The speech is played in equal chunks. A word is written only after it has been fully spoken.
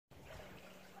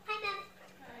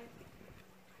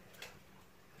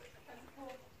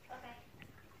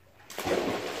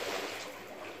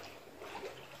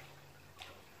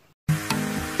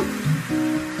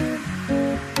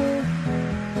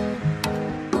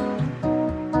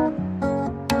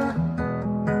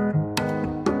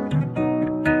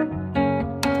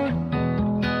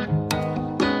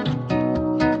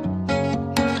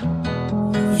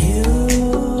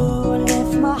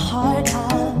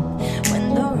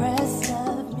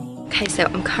Okay, so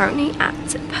I'm currently at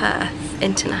Perth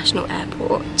International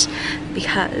Airport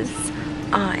because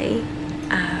I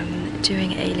am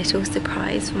doing a little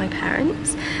surprise for my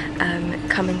parents,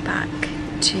 coming back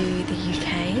to the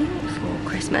UK for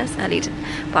Christmas.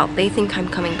 Well, they think I'm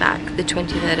coming back the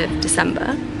 23rd of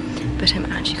December, but I'm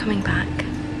actually coming back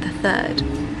the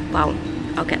 3rd. Well,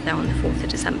 I'll get there on the 4th of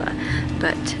December.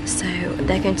 But so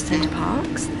they're going to Centre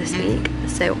Parcs this week,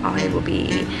 so I will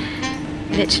be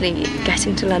literally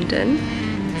getting to London,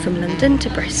 from London to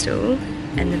Bristol,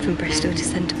 and then from Bristol to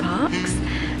Centre Parcs,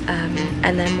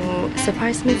 and then we'll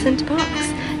surprise them in Centre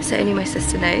Parcs. So only my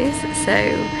sister knows.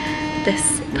 So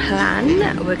this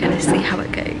plan, we're going to see how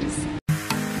it goes.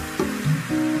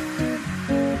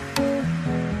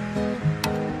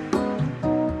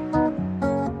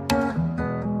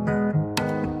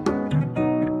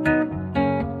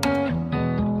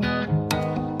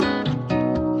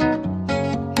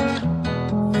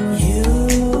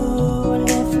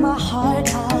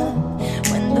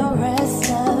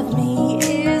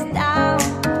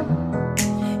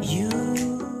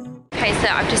 So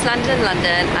I've just landed in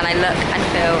London and I look and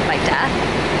feel like death,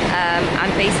 and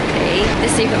basically the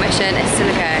secret mission is still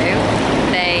a go.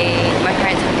 My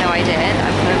parents have no idea that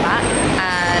I'm coming back,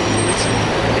 and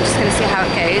we're just going to see how it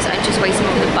goes. I'm just waiting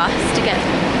for the bus to get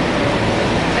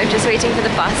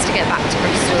back to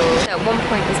Bristol. So at one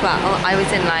point as well, I was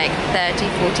in like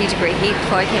 30-40 degree heat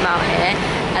before I came out here,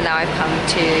 and now I've come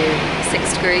to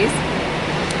 6 degrees.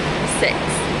 6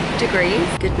 degrees.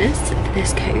 Goodness for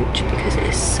this coach, because it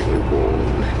is so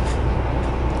warm,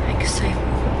 like so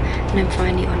warm, and I'm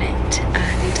finally on it,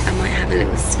 and I might have a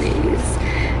little snooze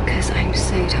because I'm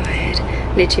so tired.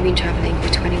 Literally been travelling for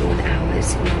 21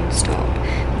 hours non-stop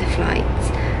with the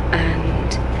flights, and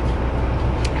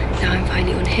now I'm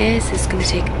finally on here, so it's going to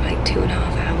take like 2.5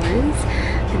 hours,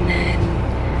 and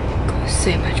then got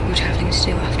so much more travelling to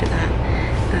do after that.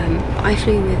 I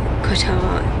flew with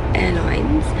Qatar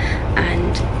Airlines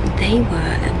and they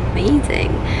were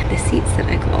amazing. The seats that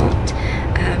I got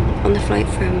on the flight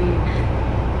from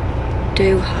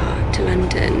Doha to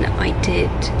London, I did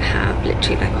have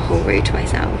literally like a whole row to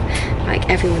myself, like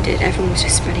everyone did. Everyone was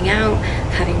just spreading out,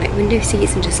 having like window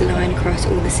seats and just lying across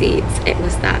all the seats. It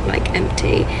was that like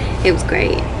empty. It was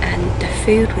great, and the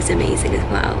food was amazing as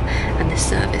well, and the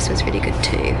service was really good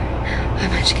too.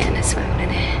 I'm actually getting a swell in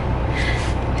here.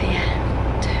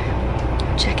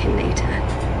 Check in later.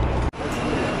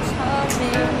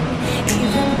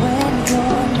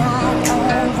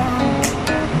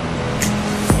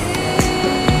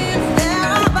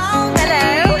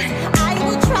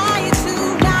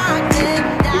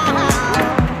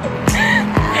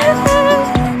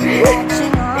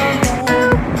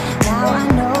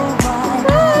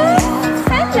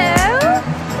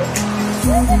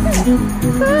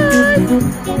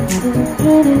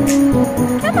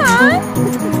 Come on!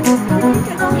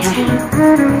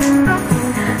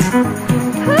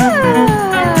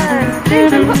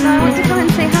 James and Pop, I want to come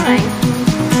and say hi.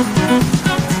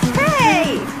 Hey!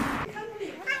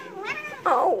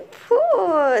 Oh,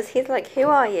 Paws! He's like, who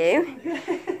are you?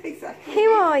 Exactly. Who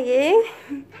are you?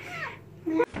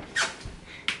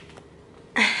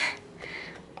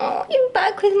 Oh, you're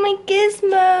back with my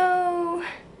Gizmo!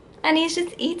 And he's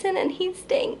just eaten and he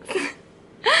stinks.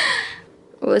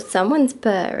 Oh, someone's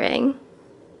purring.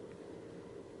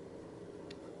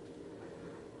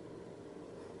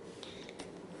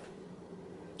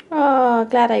 Oh,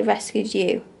 glad I rescued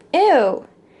you. Ew!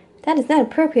 That is not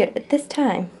appropriate at this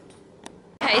time.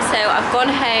 Okay, so I've gone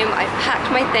home, I've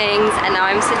packed my things, and now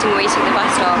I'm sitting waiting at the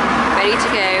bus stop, ready to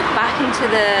go back into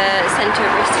the centre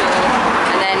of Bristol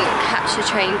and then catch the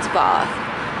train to Bath.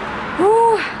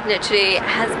 Whew, literally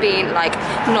has been like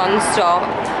non-stop.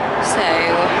 So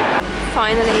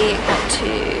finally got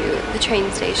to the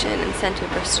train station in the centre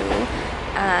of Bristol,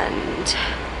 and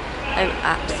I'm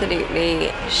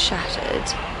absolutely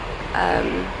shattered.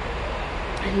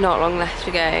 Not long left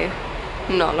to go,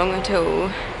 not long at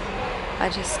all. I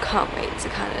just can't wait to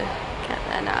kind of get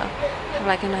there now. Have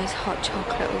like a nice hot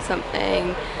chocolate or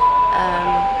something,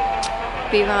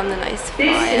 be around the nice fire.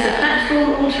 This is a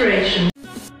platform alteration.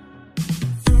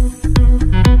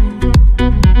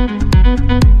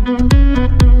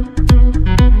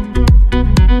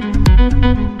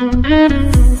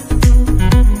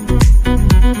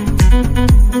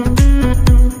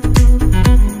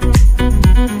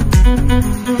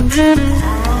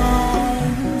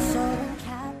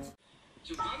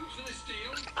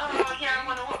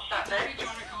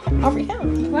 Hurry up.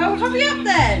 Well, hurry up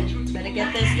then. Better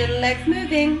get those little legs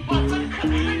moving.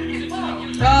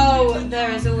 Oh, there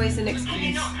is always an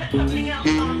excuse.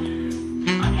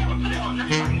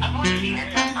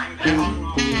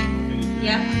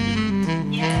 Yeah.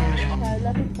 Okay,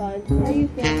 love is fine. How you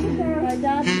feel? Right,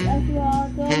 Dad, as you are.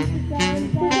 Go sit down,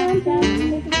 down.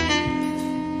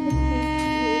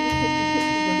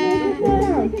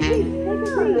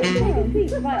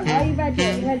 Right, are you ready?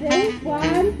 Ready?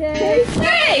 1, 2,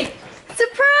 3.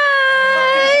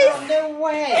 Surprise! No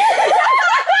way!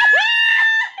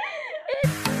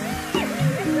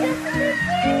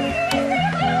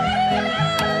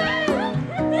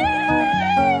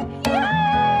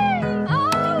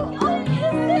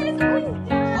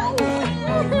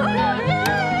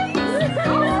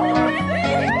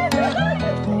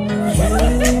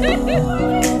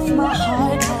 My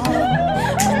heart out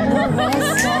when the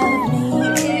rest of me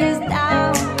is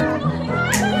down.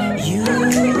 You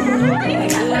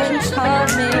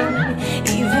enchant me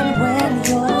even when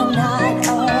you're not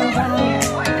around.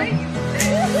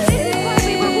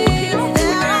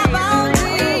 There are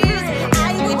boundaries,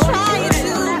 I will try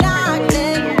to knock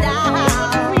them down.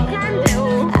 I'm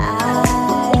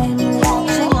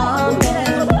latching on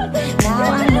them, now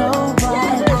I know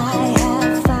what I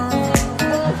have found.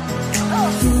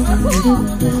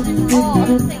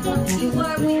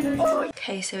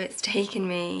 Okay, so it's taken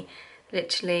me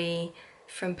literally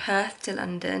from Perth to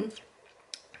London.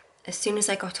 As soon as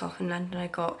I got off in London, I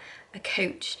got a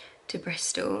coach to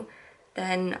Bristol.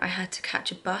 Then I had to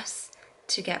catch a bus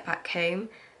to get back home,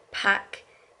 pack,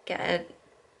 get a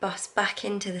bus back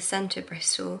into the centre of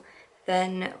Bristol,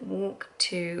 then walk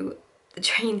to the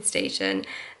train station,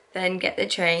 then get the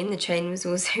train. The train was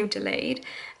also delayed.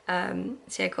 So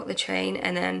I got the train,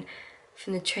 and then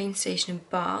from the train station in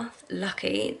Bath,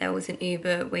 lucky there was an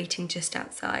Uber waiting just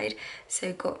outside,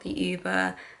 so got the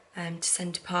Uber to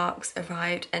Centre Parcs,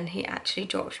 arrived, and he actually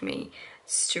dropped me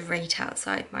straight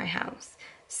outside my house.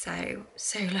 So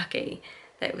lucky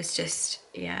that it was just,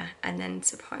 yeah, and then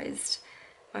surprised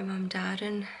my mum, dad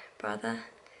and brother.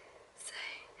 So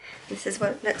this is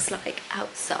what it looks like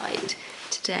outside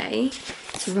today.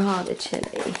 It's rather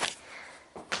chilly,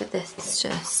 but this is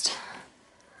just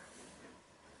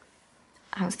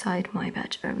outside my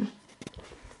bedroom.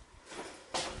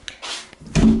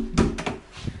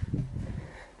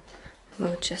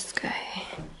 We'll just go.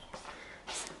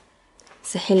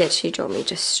 So he literally dropped me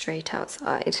just straight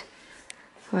outside,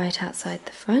 right outside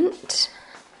the front.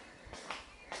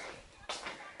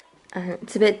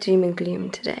 It's a bit doom and gloom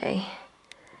today.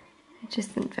 It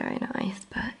just isn't very nice,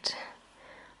 but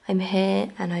I'm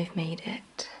here and I've made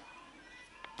it.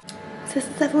 So this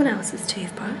is everyone else's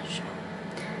toothbrush,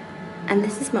 and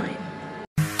this is mine.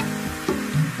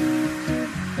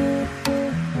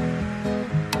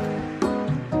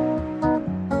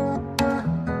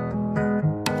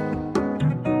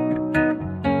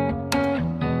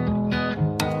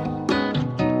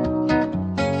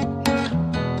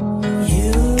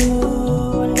 You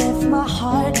lift my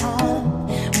heart up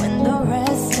when the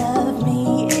rest of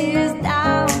me is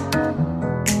down.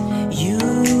 You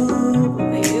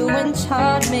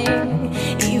enchant me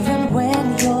even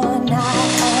when you're not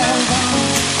around.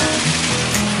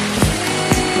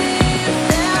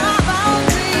 There are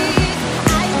boundaries,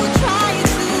 I will try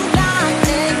to knock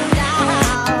them down.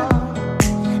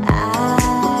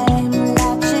 I'm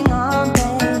latching on,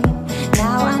 babe,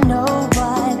 now I know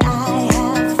what I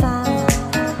have found.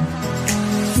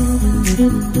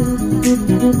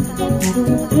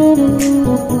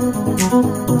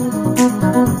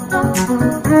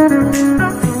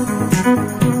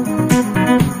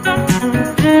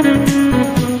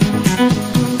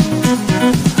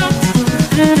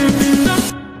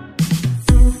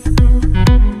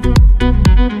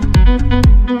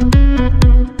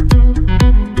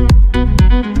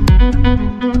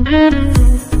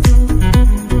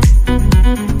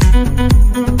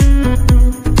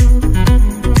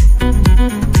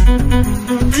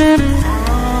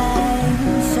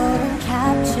 I'm so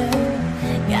captured,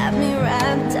 got me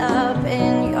wrapped up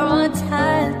in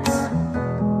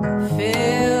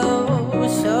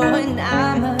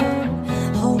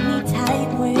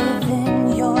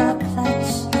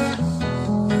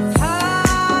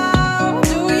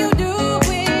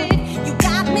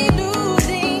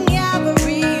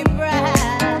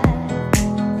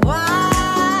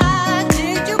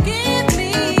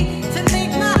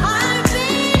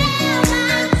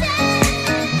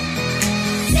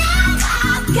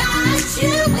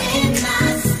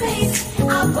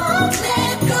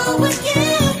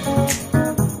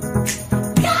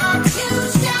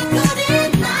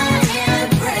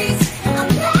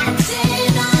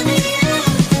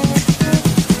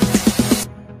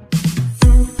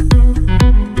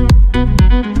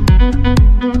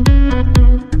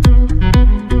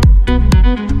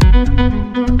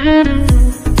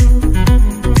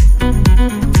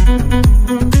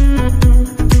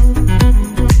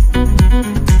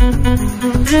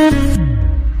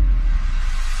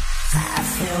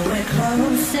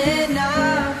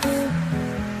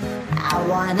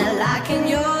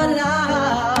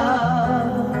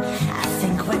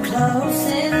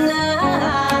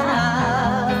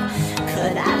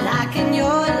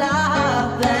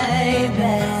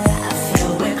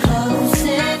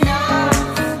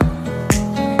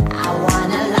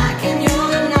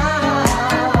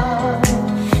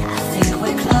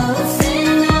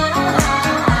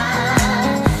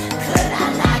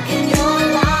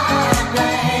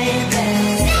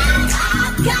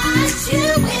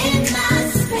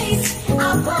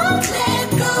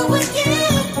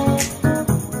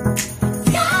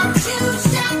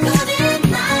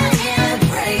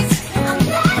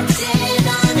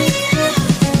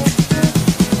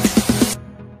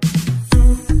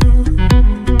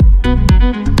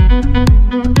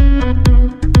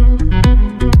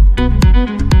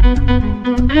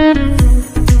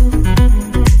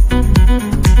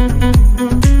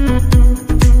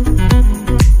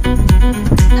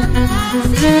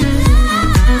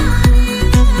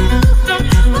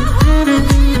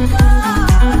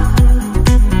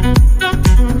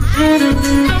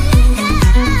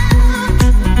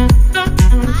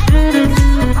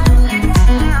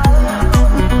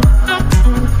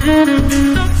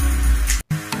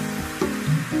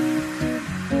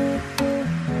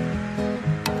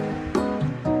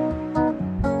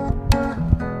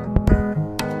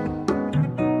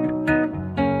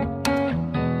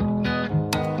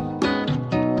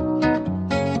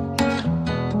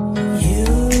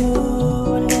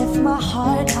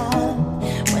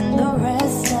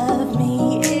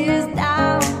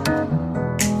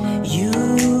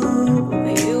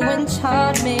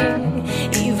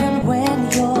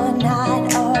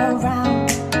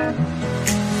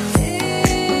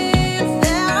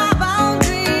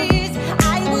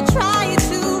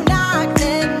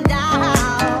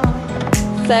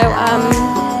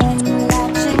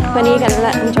you going to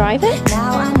let me drive it?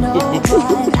 Now I know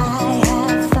what I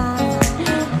have found.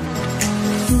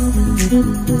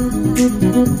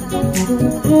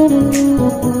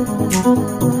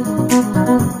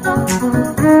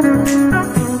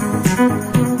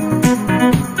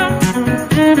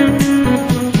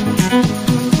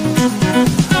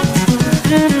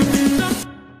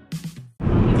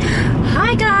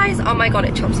 Hi guys! Oh my god,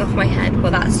 it chops off my head.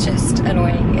 Well, that's just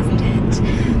annoying, isn't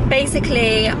it?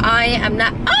 Basically, I am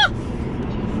now... Oh!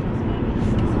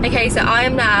 Okay, so I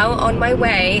am now on my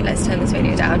way... Let's turn this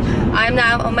radio down. I am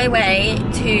now on my way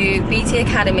to BT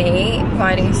Academy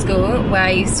riding school, where I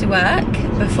used to work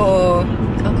before...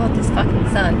 Oh god, this fucking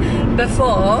sun.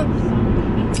 Before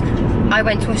I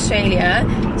went to Australia.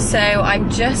 So I'm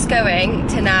just going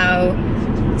to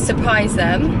now surprise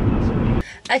them.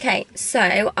 Okay,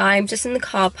 so I'm just in the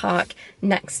car park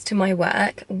next to my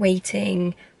work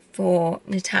waiting for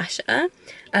Natasha.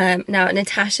 Now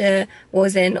Natasha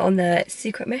was in on the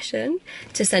secret mission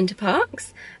to Centre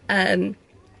Parcs.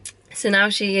 So now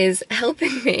she is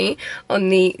helping me on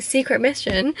the secret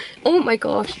mission. Oh my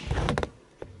gosh.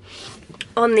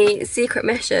 On the secret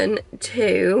mission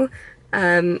to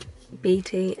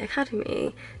BT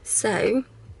Academy. So...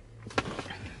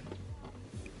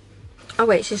 Oh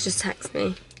wait, she's just texted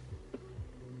me.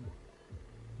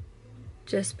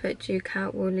 Just put Duke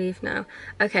out, we'll leave now.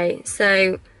 Okay,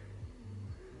 so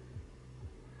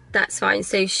that's fine.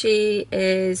 So she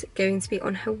is going to be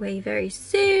on her way very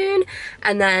soon.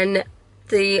 And then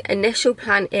the initial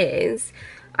plan is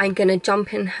I'm gonna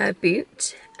jump in her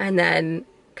boot and then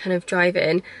kind of drive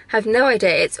in. Have no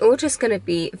idea, it's all just gonna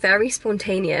be very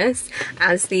spontaneous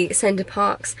as the Centre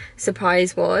Parcs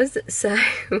surprise was. So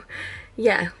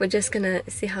yeah, we're just gonna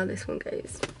see how this one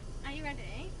goes. Are you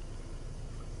ready?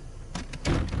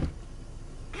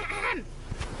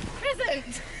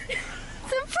 Present!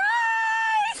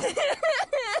 Surprise!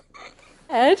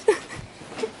 Ed?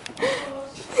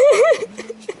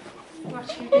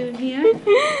 What's she doing here?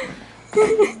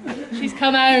 She's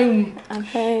come home. I'm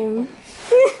home.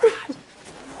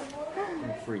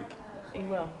 Freak. He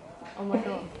will. Oh my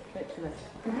god, literally.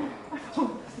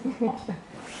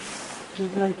 Did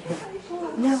you like it?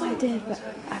 No, I did, but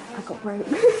I got broke.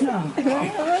 No. I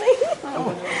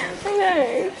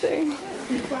know. So.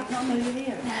 She's back on over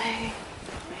here. No.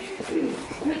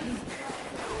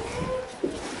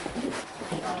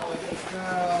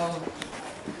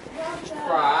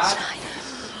 Brad.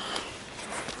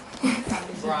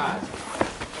 Brad.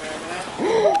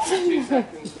 2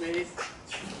 seconds, please.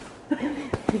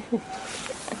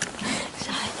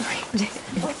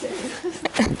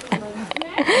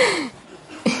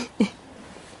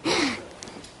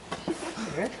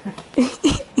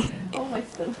 Oh my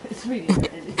god, it's really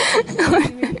good.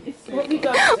 It's what we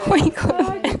got to do. Oh my god. Oh,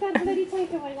 I just had a bloody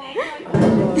takeaway last night.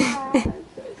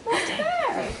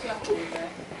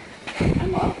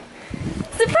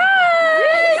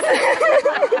 Surprise!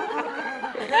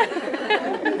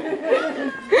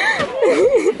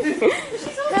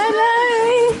 Hello!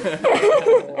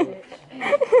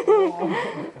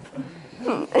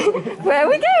 Where are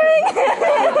we going?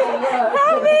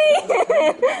 Help me!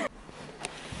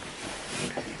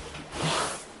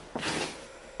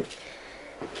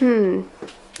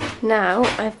 Now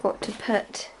I've got to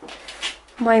put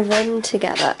my room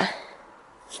together.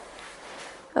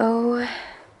 Oh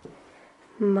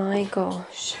my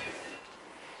gosh.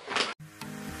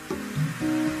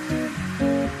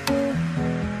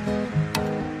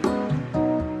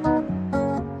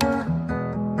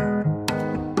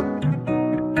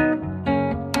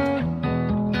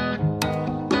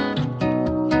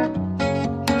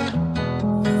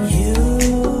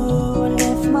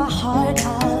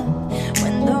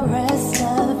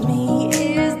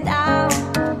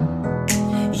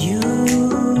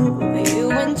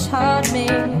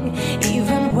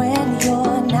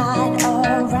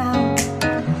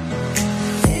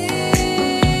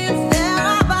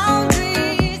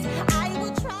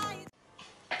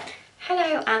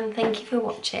 And thank you for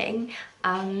watching.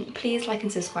 Please like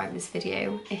and subscribe this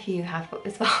video if you have got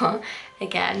this far.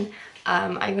 Again,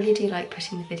 I really do like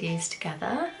putting the videos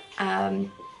together. I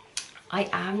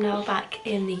am now back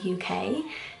in the UK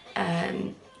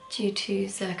due to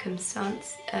certain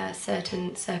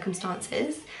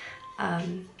circumstances.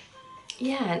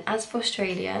 Yeah, and as for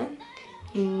Australia,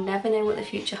 you never know what the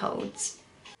future holds.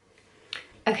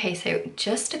 Okay, so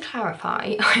just to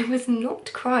clarify, I was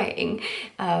not crying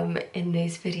in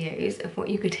those videos of what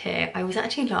you could hear. I was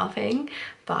actually laughing,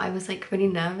 but I was like really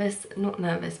nervous, not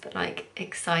nervous, but like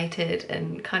excited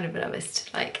and kind of nervous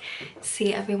to like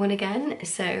see everyone again.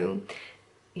 So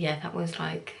yeah, that was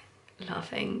like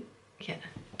laughing Yeah,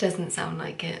 doesn't sound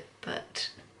like it, but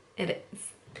it is.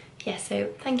 Yeah,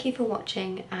 so thank you for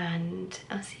watching and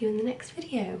I'll see you in the next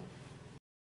video.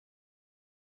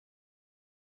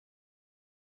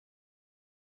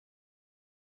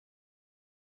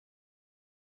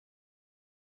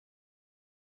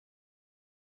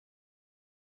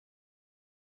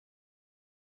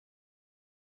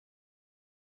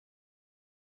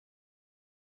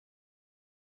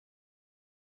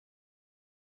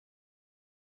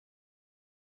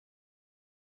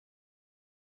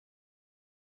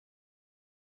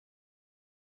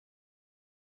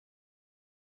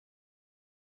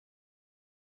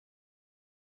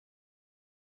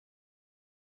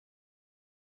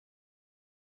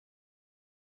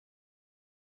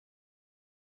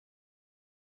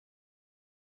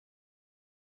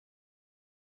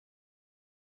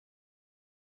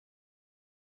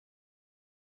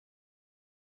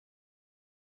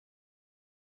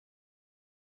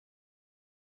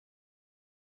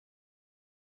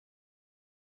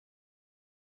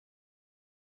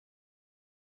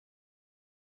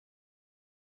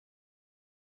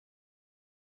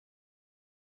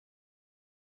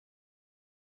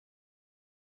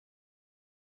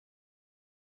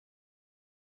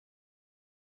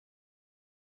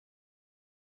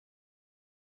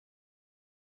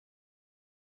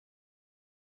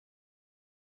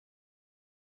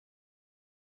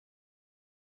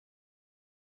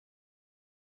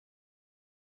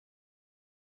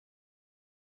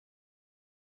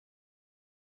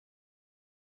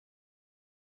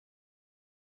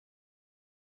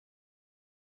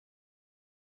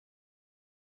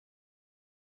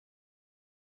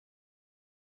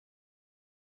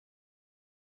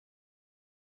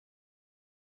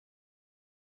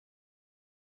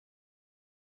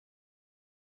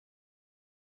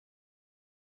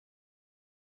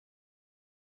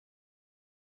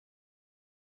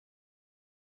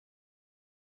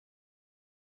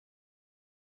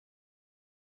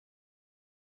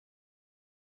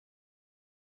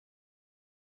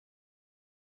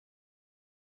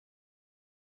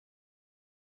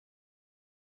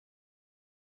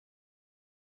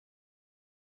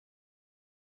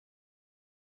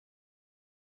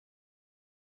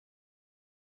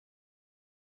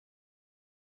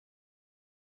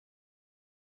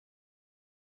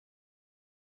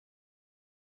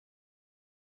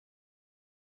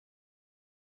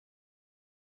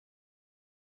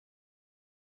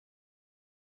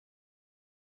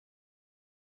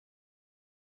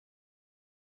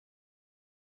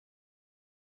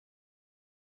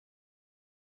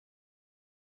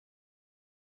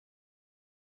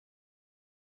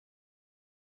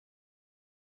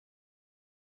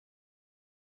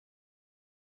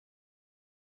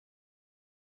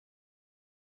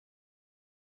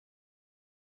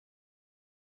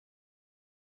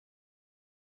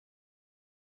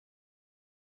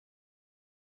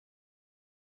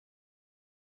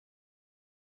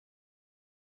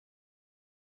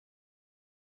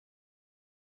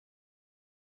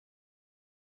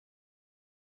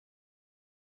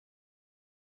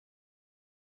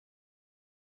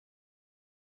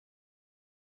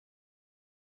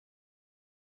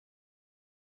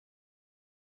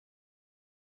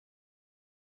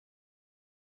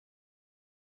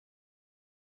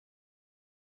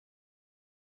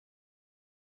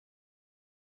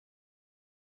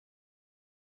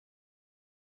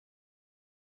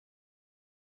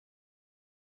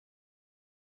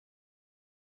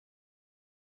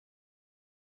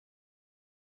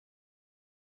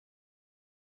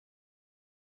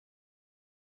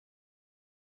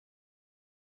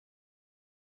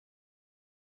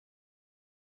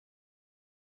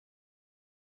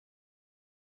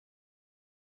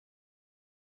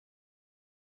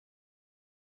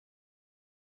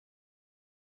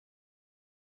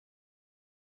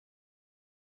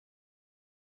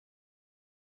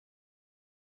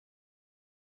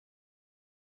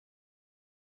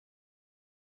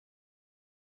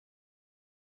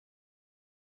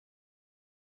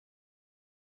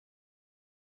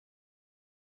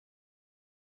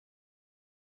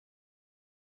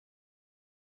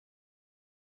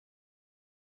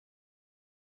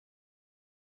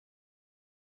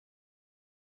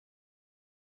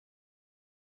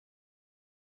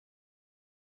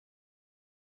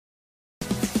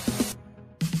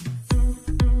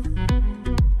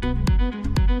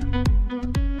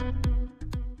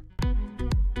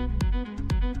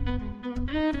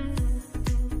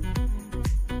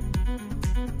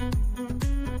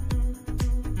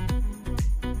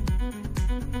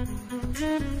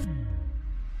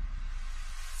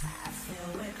 I feel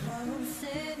we're close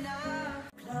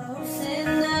enough, close